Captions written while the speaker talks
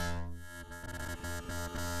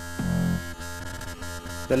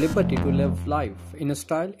The liberty to live life in a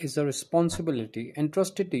style is a responsibility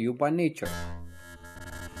entrusted to you by nature.